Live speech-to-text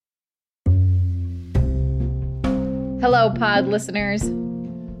Hello, pod listeners.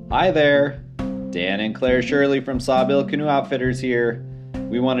 Hi there. Dan and Claire Shirley from Sawbill Canoe Outfitters here.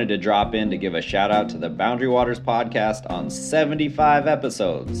 We wanted to drop in to give a shout out to the Boundary Waters podcast on 75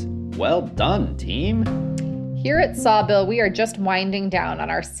 episodes. Well done, team. Here at Sawbill, we are just winding down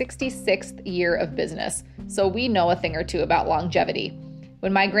on our 66th year of business, so we know a thing or two about longevity.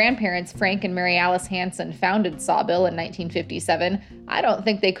 When my grandparents, Frank and Mary Alice Hansen, founded Sawbill in 1957, I don't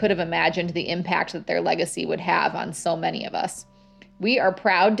think they could have imagined the impact that their legacy would have on so many of us. We are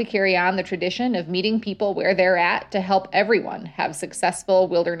proud to carry on the tradition of meeting people where they're at to help everyone have successful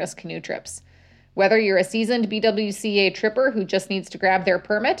wilderness canoe trips. Whether you're a seasoned BWCA tripper who just needs to grab their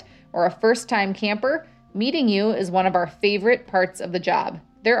permit or a first-time camper, meeting you is one of our favorite parts of the job.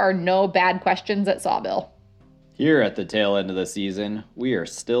 There are no bad questions at Sawbill. Here at the tail end of the season, we are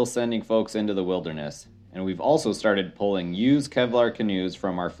still sending folks into the wilderness, and we've also started pulling used Kevlar canoes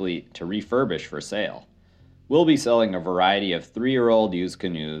from our fleet to refurbish for sale. We'll be selling a variety of 3-year-old used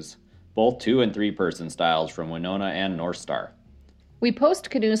canoes, both 2- and 3-person styles from Winona and North Star. We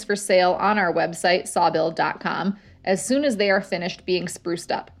post canoes for sale on our website, sawbill.com, as soon as they are finished being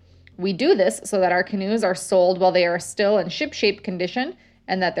spruced up. We do this so that our canoes are sold while they are still in ship-shape condition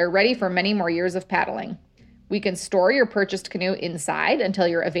and that they're ready for many more years of paddling. We can store your purchased canoe inside until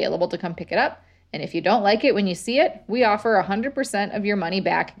you're available to come pick it up, and if you don't like it when you see it, we offer 100% of your money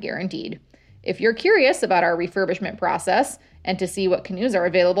back guaranteed. If you're curious about our refurbishment process and to see what canoes are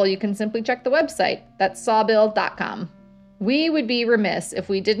available, you can simply check the website. That's sawbill.com. We would be remiss if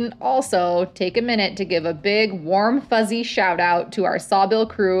we didn't also take a minute to give a big, warm, fuzzy shout out to our Sawbill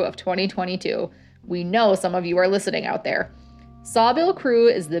crew of 2022. We know some of you are listening out there. Sawbill crew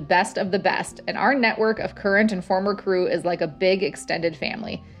is the best of the best, and our network of current and former crew is like a big extended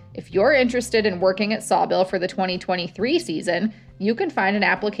family. If you're interested in working at Sawbill for the 2023 season, you can find an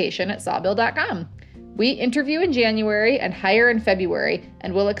application at sawbill.com. We interview in January and hire in February,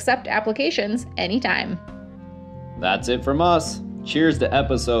 and we'll accept applications anytime. That's it from us. Cheers to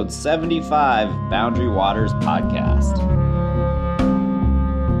episode 75 Boundary Waters Podcast.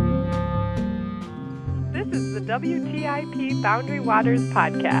 This is the WTIP Boundary Waters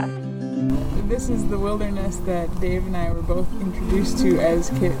Podcast. This is the wilderness that Dave and I were both introduced to as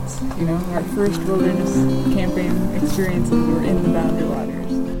kids. You know, our first wilderness camping experiences were in the Boundary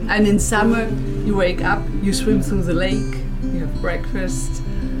Waters. And in summer, you wake up, you swim through the lake, you have breakfast,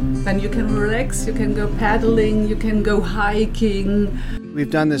 then you can relax, you can go paddling, you can go hiking.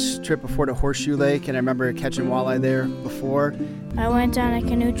 We've done this trip before to Horseshoe Lake, and I remember catching walleye there before. I went on a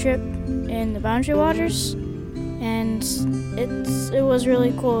canoe trip in the Boundary Waters, and it was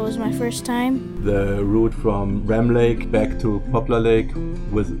really cool. It was my first time. The route from Ram Lake back to Poplar Lake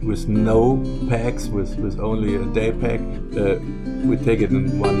with no packs, with only a day pack, we take it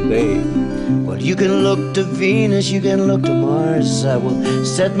in one day. Well, you can look to Venus, you can look to Mars. I will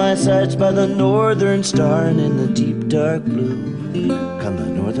set my sights by the northern star, and in the deep dark blue come the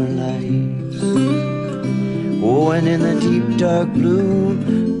northern lights. Oh, and in the deep dark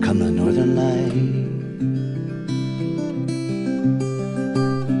blue come the northern lights.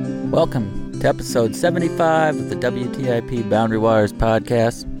 Welcome to episode 75 of the WTIP Boundary Waters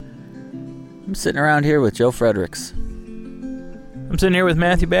Podcast. I'm sitting around here with Joe Fredericks. I'm sitting here with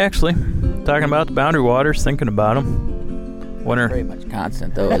Matthew Baxley, talking about the Boundary Waters, thinking about them. Wonder... Very much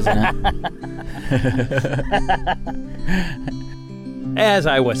constant, though, isn't it? As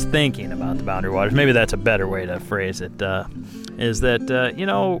I was thinking about the Boundary Waters, maybe that's a better way to phrase it, is that,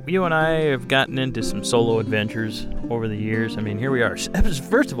 you and I have gotten into some solo adventures over the years. I mean, here we are.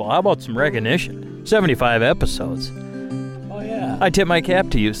 First of all, how about some recognition? 75 episodes. Oh, yeah. I tip my cap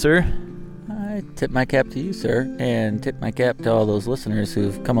to you, sir. I tip my cap to you, sir, and tip my cap to all those listeners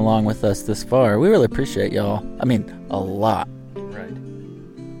who've come along with us this far. We really appreciate y'all. I mean, a lot. Right.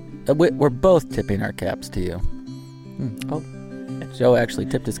 We're both tipping our caps to you. Oh, Joe actually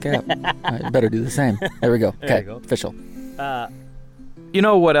tipped his cap. I better do the same. There we go. Okay, official. You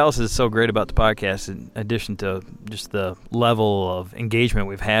know what else is so great about the podcast, in addition to just the level of engagement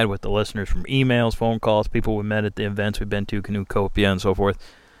we've had with the listeners from emails, phone calls, people we met at the events we've been to, Canoecopia and so forth,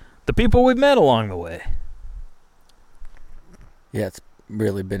 the people we've met along the way. Yeah, it's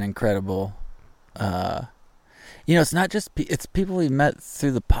really been incredible. It's not just it's people we met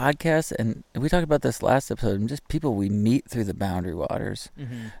through the podcast, and we talked about this last episode, and just people we meet through the Boundary Waters.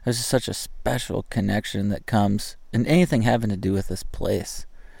 Mm-hmm. There's just such a special connection that comes in anything having to do with this place.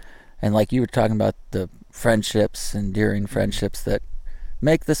 And like you were talking about the friendships, enduring friendships that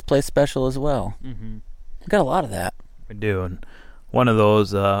make this place special as well. Mm-hmm. We got a lot of that. We do, and one of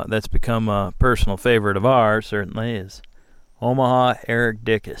those that's become a personal favorite of ours, certainly, is Omaha Eric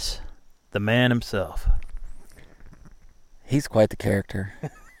Dickus, the man himself. he's quite the character.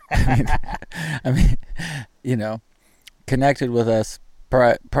 I mean, you know, connected with us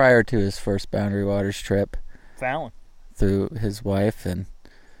prior to his first Boundary Waters trip. Fallon. Through his wife, and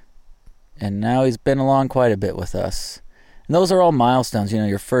now he's been along quite a bit with us. And those are all milestones. You know,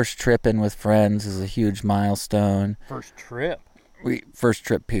 your first trip in with friends is a huge milestone. First trip? First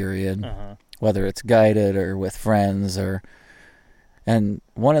trip, period. Uh-huh. Whether it's guided or with friends and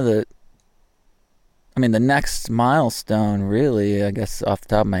one of the next milestone, really, I guess off the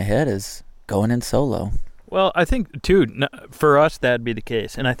top of my head, is going in solo. Well, I think, too, for us, that'd be the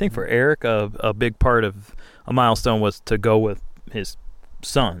case. And I think for Eric, a big part of a milestone was to go with his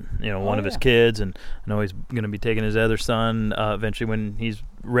son, you know, one of his kids. And I know he's going to be taking his other son eventually when he's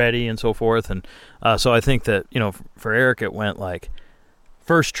ready and so forth. And so I think that, you know, for Eric, it went like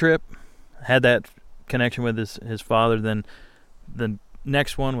first trip, had that connection with his father. Then the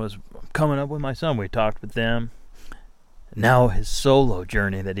next one was coming up with my son. We talked with them. Now his solo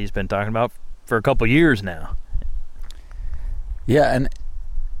journey that he's been talking about for a couple years now. Yeah, and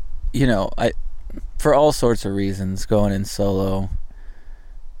you know, for all sorts of reasons, going in solo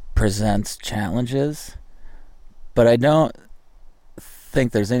presents challenges, but I don't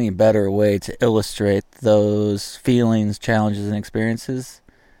think there's any better way to illustrate those feelings, challenges, and experiences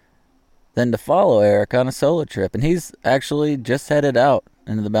than to follow Eric on a solo trip. And he's actually just headed out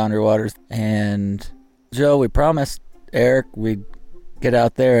into the Boundary Waters. And Joe, we promised Eric we'd get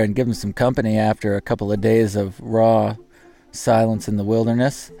out there and give him some company after a couple of days of raw silence in the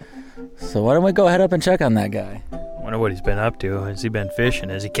wilderness. So why don't we go head up and check on that guy? I wonder what he's been up to. Has he been fishing?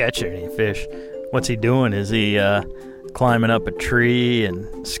 Has he catching any fish? What's he doing? Is he climbing up a tree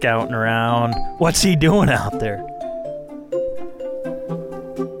and scouting around? What's he doing out there?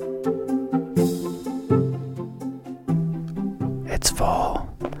 It's fall.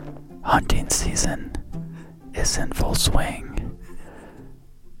 Hunting season is in full swing.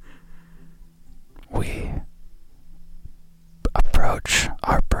 We approach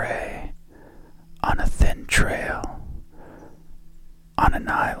our prey on a thin trail on an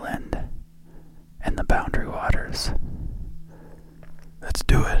island in the Boundary Waters. Let's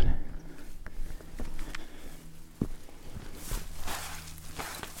do it.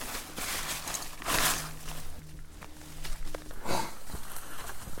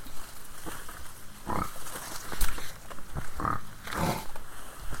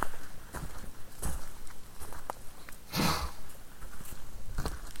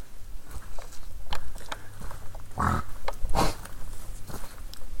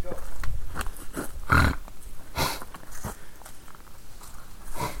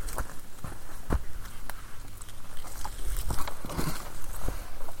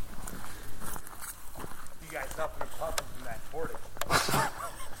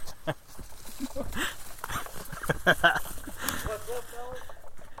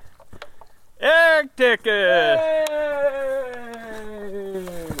 Eric Ticket!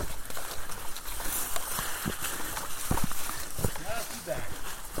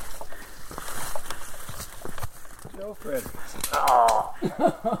 Joe Fredericks. Oh.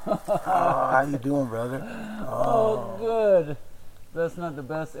 How you doing, brother? Oh, good. That's not the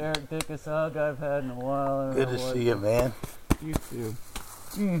best Eric Dickus hug I've had in a while. Good to see you, man. You too.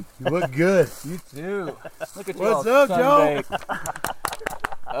 You look good. You too. Look at you. What's up, Joe?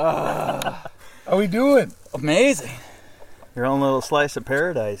 How we doing? Amazing. Your own little slice of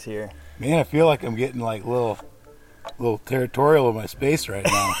paradise here. Man, I feel like I'm getting like a little territorial of my space right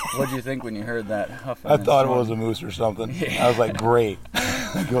now. What did you think when you hered that huffing? I thought it was a moose or something. Yeah. I was like, great.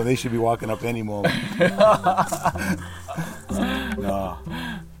 They should be walking up any moment. No.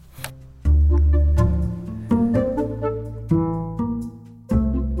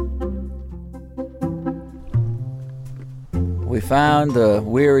 We found the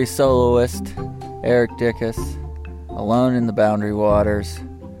weary soloist, Eric Dickus, alone in the Boundary Waters.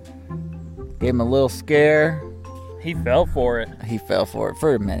 Gave him a little scare. He fell for it. He fell for it,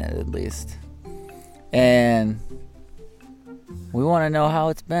 for a minute at least. And we want to know how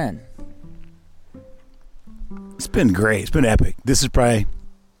it's been. It's been great. It's been epic. This is probably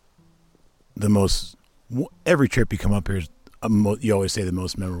the most... Every trip you come up here, is you always say the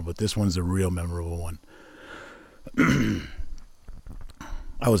most memorable, but this one's a real memorable one.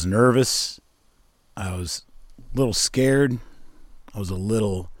 I was nervous. I was a little scared. I was a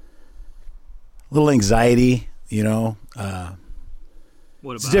little anxiety, you know. What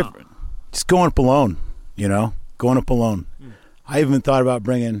about? It's different. Just going up alone, you know. Going up alone. I even thought about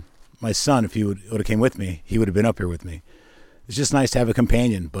bringing my son. If he would have came with me, he would have been up here with me. It's just nice to have a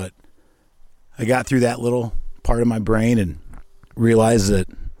companion, but I got through that little part of my brain and realized that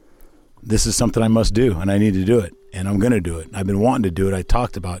this is something I must do, and I need to do it, and I'm going to do it. I've been wanting to do it. I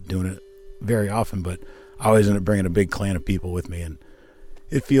talked about doing it very often, but I always end up bringing a big clan of people with me, and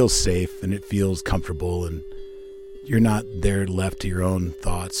it feels safe, and it feels comfortable, and you're not there left to your own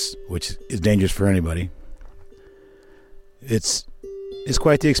thoughts, which is dangerous for anybody. It's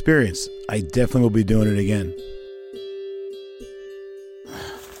quite the experience. I definitely will be doing it again.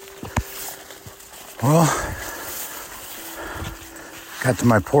 Well, got to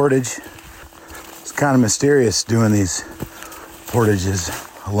my portage. It's kind of mysterious doing these portages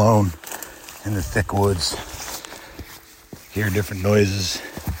alone in the thick woods. Hear different noises.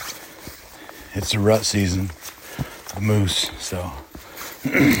 It's the rut season of moose, so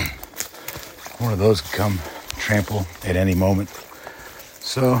one of those could come trample at any moment.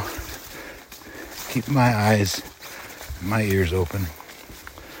 So keep my eyes and my ears open.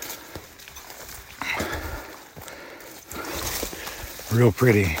 Real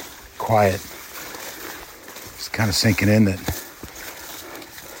pretty, quiet. It's kind of sinking in that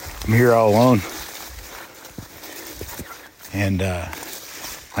I'm here all alone. And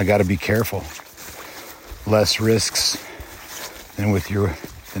I got to be careful. Less risks than if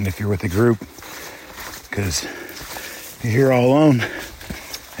you're with a group. Because you're here all alone.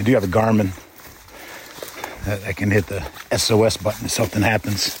 I do have a Garmin that I can hit the SOS button if something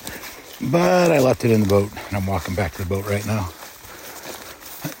happens. But I left it in the boat, and I'm walking back to the boat right now.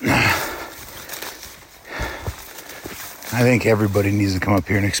 I think everybody needs to come up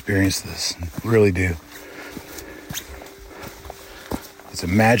here and experience this. Really do. It's a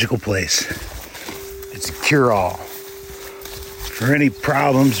magical place. It's a cure-all for any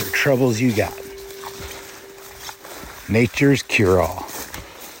problems or troubles you got. Nature's cure-all.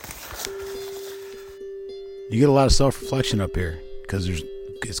 You get a lot of self-reflection up here because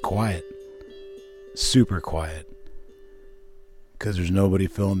it's quiet. Super quiet. Because there's nobody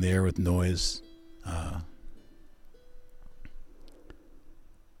filling the air with noise.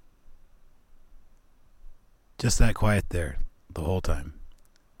 Just that quiet there the whole time.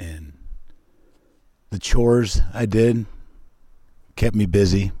 And the chores I did kept me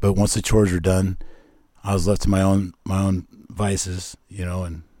busy, but once the chores were done, I was left to my own vices,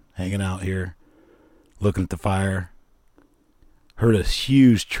 and hanging out here, looking at the fire. Heard a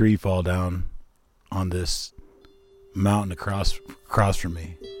huge tree fall down on this mountain across from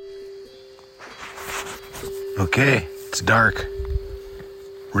me. Okay, it's dark.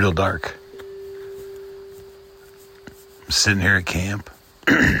 Real dark. I'm sitting here at camp.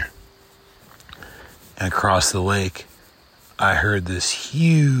 And across the lake, I heard this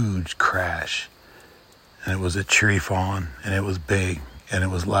huge crash. And it was a tree falling, and it was big, and it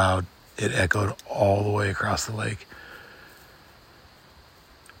was loud. It echoed all the way across the lake.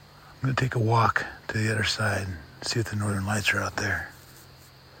 I'm going to take a walk to the other side and see if the northern lights are out there.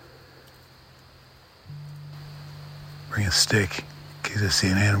 Bring a stick in case I see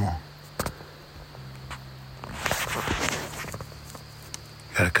an animal.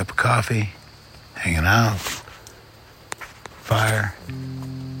 Got a cup of coffee, hanging out, fire.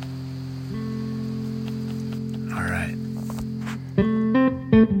 All right.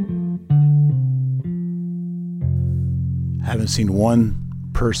 Haven't seen one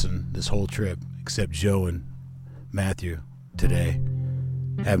person this whole trip except Joe and Matthew today.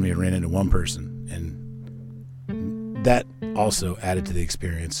 Haven't even ran into one person, and that also added to the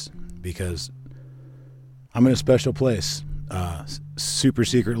experience because I'm in a special place. Super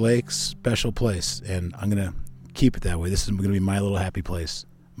secret lake, special place, and I'm gonna keep it that way. This is gonna be my little happy place,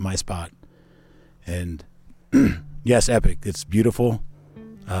 my spot. And yes, epic. It's beautiful.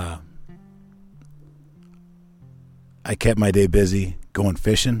 I kept my day busy going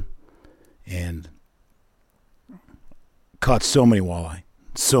fishing and caught so many walleye.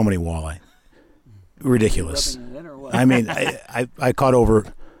 Ridiculous. I mean, I caught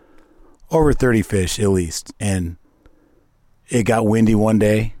over 30 fish at least, and it got windy one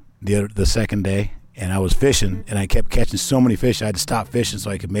day, the second day, and I was fishing, and I kept catching so many fish I had to stop fishing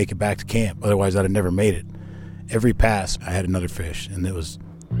so I could make it back to camp. Otherwise, I'd have never made it. Every pass, I had another fish, and it was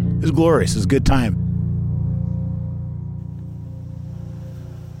glorious. It was a good time.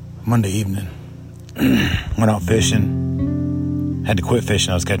 Monday evening, went out fishing. Had to quit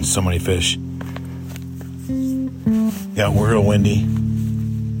fishing. I was catching so many fish. Got real windy.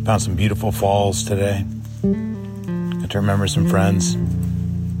 Found some beautiful falls today. Got to remember some friends.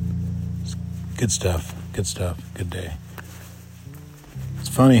 Good stuff. Good day. It's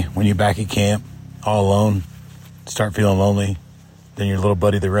funny when you're back at camp, all alone, start feeling lonely. Then your little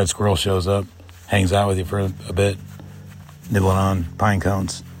buddy, the red squirrel, shows up, hangs out with you for a bit, nibbling on pine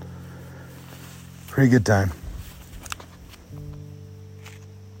cones. Pretty good time.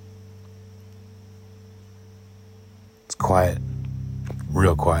 quiet,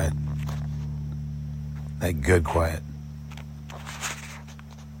 real quiet, that good quiet.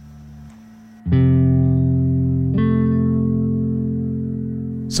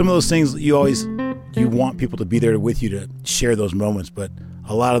 Some of those things you want people to be there with you to share those moments, but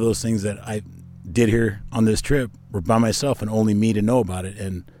a lot of those things that I did here on this trip were by myself and only me to know about it,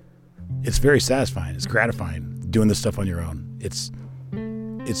 and it's very satisfying. It's gratifying doing this stuff on your own. It's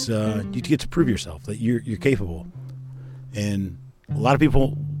you get to prove yourself that you're capable, and a lot of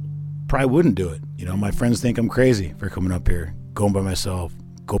people probably wouldn't do it. You know, my friends think I'm crazy for coming up here, going by myself,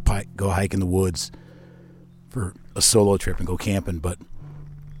 go hike in the woods for a solo trip and go camping, but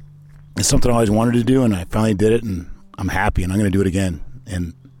it's something I always wanted to do, and I finally did it, and I'm happy, and I'm going to do it again.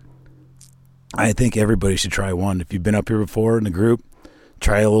 And I think everybody should try one. If you've been up here before in a group,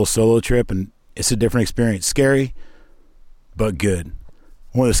 try a little solo trip, and it's a different experience. Scary, but good.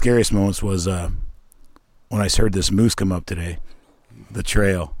 One of the scariest moments was when I heard this moose come up today, the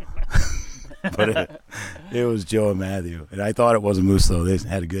trail. But it was Joe and Matthew, and I thought it was a moose, though. They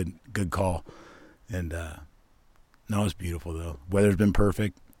had a good call. And no, it's beautiful, though. Weather's been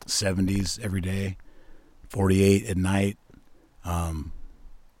perfect. 70s every day, 48 at night.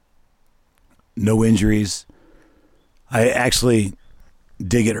 No injuries. I actually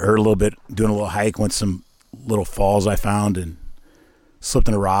did get hurt a little bit doing a little hike. Went some little falls I found and slipped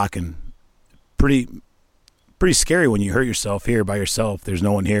in a rock, and pretty scary when you hurt yourself here by yourself. There's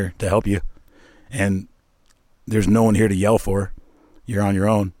no one here to help you, and there's no one here to yell for. You're on your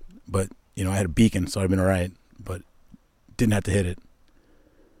own. But you know, I had a beacon, so I've been all right, but didn't have to hit it.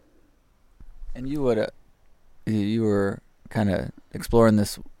 And you were kind of exploring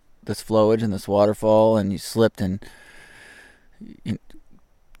this flowage and this waterfall, and you slipped and you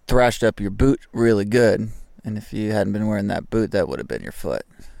thrashed up your boot really good. And if you hadn't been wearing that boot, that would have been your foot,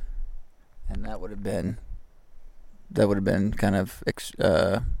 and that would have been kind of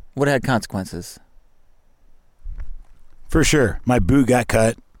would have had consequences. For sure, my boot got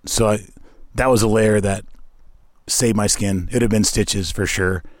cut, so that was a layer that saved my skin. It would have been stitches for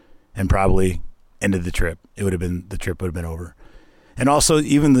sure. And probably ended the trip. The trip would have been over. And also,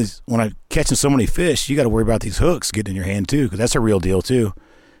 even when I'm catching so many fish, you got to worry about these hooks getting in your hand too, because that's a real deal too.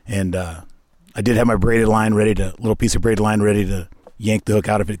 And I did have my braided line little piece of braided line ready to yank the hook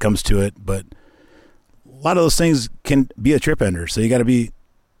out if it comes to it. But a lot of those things can be a trip ender, so you got to be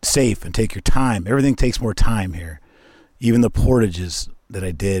safe and take your time. Everything takes more time here. Even the portages that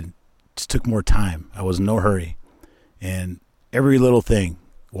I did just took more time. I was in no hurry, and every little thing.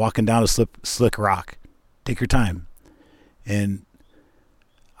 Walking down a slick rock. Take your time. And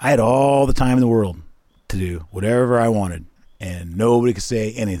I had all the time in the world to do whatever I wanted, and nobody could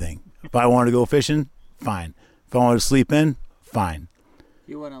say anything. If I wanted to go fishing, fine. If I wanted to sleep in, fine.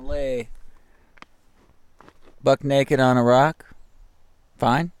 You want to lay buck naked on a rock?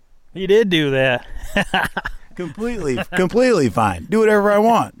 Fine. You did do that. completely fine. Do whatever I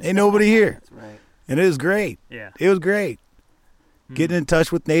want. Ain't nobody here. That's right. And it was great. Yeah. It was great. Getting in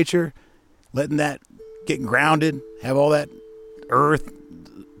touch with nature, getting grounded, have all that earth,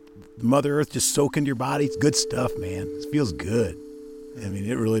 Mother Earth just soak into your body. It's good stuff, man. It feels good. I mean,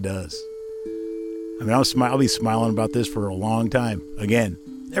 it really does. I mean, I'll be smiling about this for a long time. Again,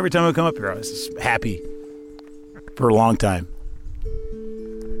 every time I come up here, I was just happy for a long time.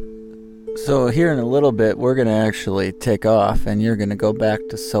 So here in a little bit, we're going to actually take off, and you're going to go back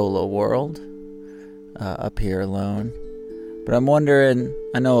to Solo World up here alone. But I'm wondering,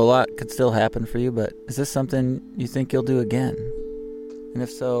 I know a lot could still happen for you, but is this something you think you'll do again? And if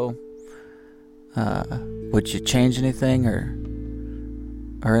so, would you change anything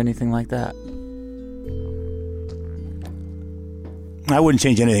or anything like that? I wouldn't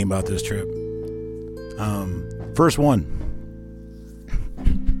change anything about this trip. First one.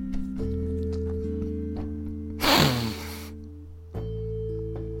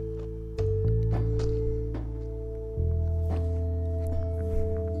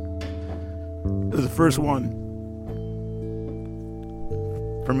 It was the first one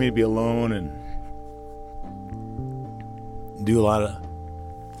for me to be alone and do a lot of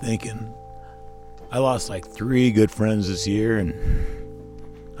thinking. I lost like 3 good friends this year, and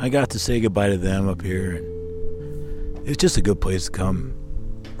I got to say goodbye to them up here. And it's just a good place to come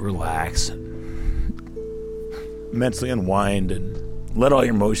relax and mentally unwind and let all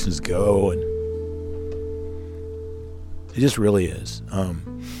your emotions go. And it just really is.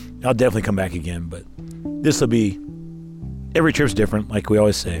 I'll definitely come back again, but this will be, every trip's different, like we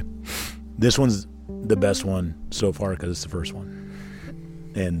always say. This one's the best one so far because it's the first one.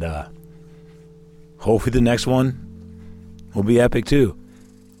 And hopefully the next one will be epic too.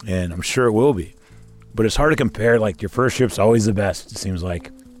 And I'm sure it will be. But it's hard to compare. Like, your first trip's always the best, it seems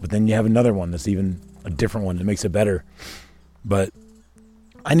like. But then you have another one that's even a different one that makes it better. But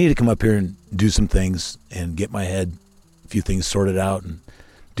I need to come up here and do some things and get my head, a few things sorted out, and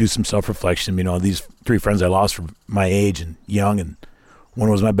do some self-reflection. You know, these 3 friends I lost were my age and young, and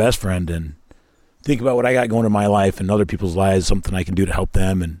one was my best friend. And think about what I got going in my life and other people's lives, something I can do to help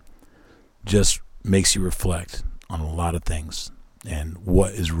them, and just makes you reflect on a lot of things and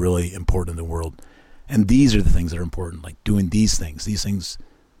what is really important in the world. And these are the things that are important, like doing these things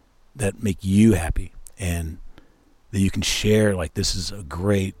that make you happy and that you can share. Like, this is a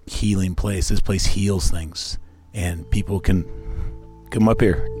great healing place. This place heals things, and people can come up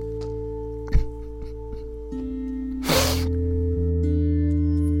here.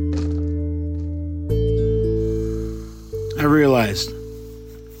 I realized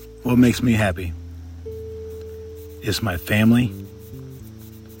what makes me happy is my family,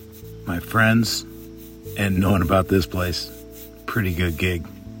 my friends, and knowing about this place. Pretty good gig.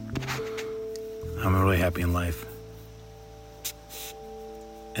 I'm really happy in life.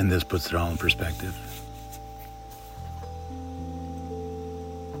 And this puts it all in perspective.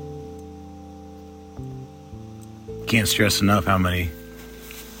 Can't stress enough how many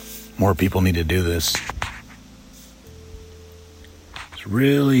more people need to do this. It's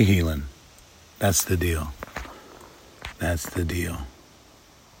really healing. That's the deal. That's the deal.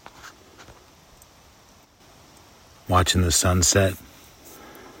 Watching the sunset,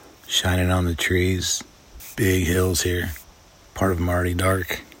 shining on the trees, big hills here. Part of them already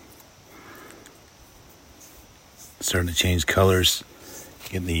dark. Starting to change colors,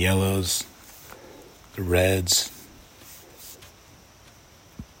 getting the yellows, the reds.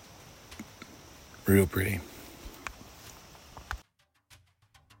 Real pretty.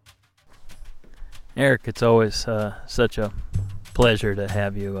 Eric, it's always such a pleasure to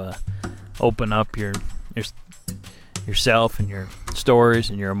have you open up yourself and your stories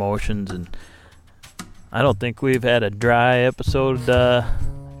and your emotions. And I don't think we've had a dry episode,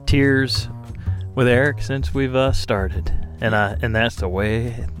 tears with Eric, since we've started. And that's the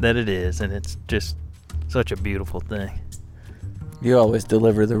way that it is, and it's just such a beautiful thing. You always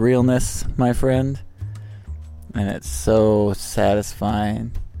deliver the realness, my friend, and it's so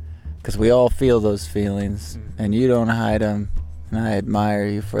satisfying because we all feel those feelings, and you don't hide them, and I admire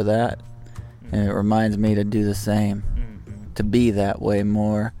you for that. And it reminds me to do the same, to be that way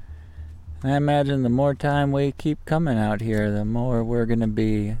more. And I imagine the more time we keep coming out here, the more we're going to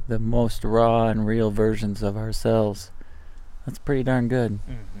be the most raw and real versions of ourselves. That's pretty darn good.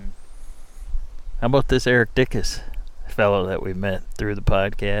 How about this Eric Dickus fellow that we met through the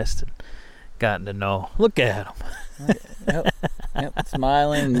podcast and gotten to know? Look at him. Yep,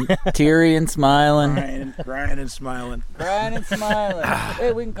 smiling, teary and smiling. Crying and smiling. Crying and smiling.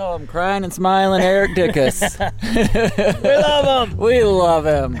 Hey, we can call him Crying and Smiling Eric Dickus. We love him. We love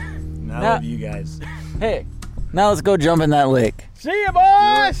him. I love you guys. Hey, now let's go jump in that lake. See you,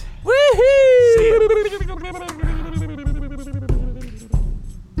 boys. Woohoo! See ya.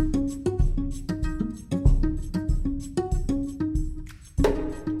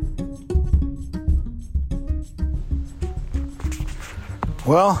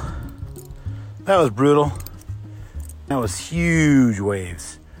 Well, that was brutal. That was huge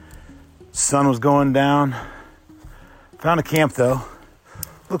waves. Sun was going down. Found a camp though.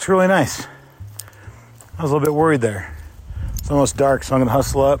 Looks really nice. I was a little bit worried there. It's almost dark, so I'm gonna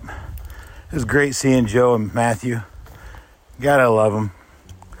hustle up. It was great seeing Joe and Matthew. God, I love them.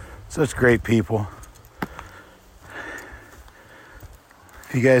 Such great people.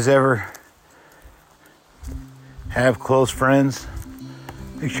 If you guys ever have close friends,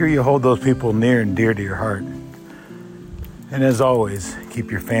 make sure you hold those people near and dear to your heart. And as always,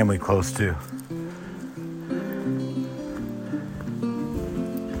 keep your family close too.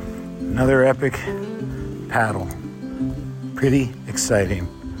 Another epic paddle. Pretty exciting.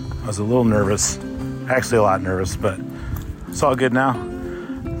 I was a little nervous. Actually a lot nervous, but it's all good now.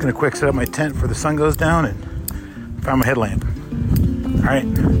 I'm gonna quick set up my tent before the sun goes down and find my headlamp. All right,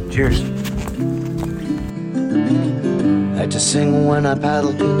 cheers. I like to sing when I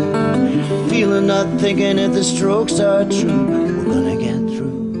paddle canoe, feeling, not thinking if the strokes are true. We're gonna get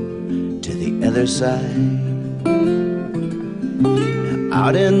through to the other side. Now,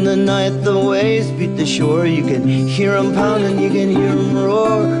 out in the night, the waves beat the shore. You can hear them pounding, you can hear them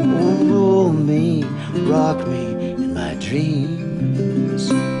roar. Oh, roll me, rock me in my dreams.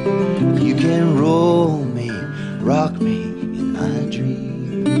 You can roll me, rock me in my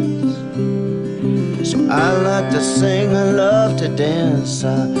dreams. So I like to sing, I love to dance,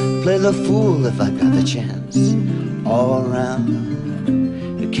 I play the fool if I got the chance. All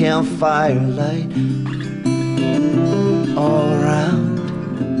around the campfire light. All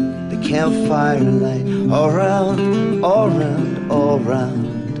around the campfire light. All round, all round, all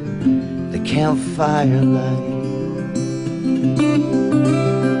round the campfire light.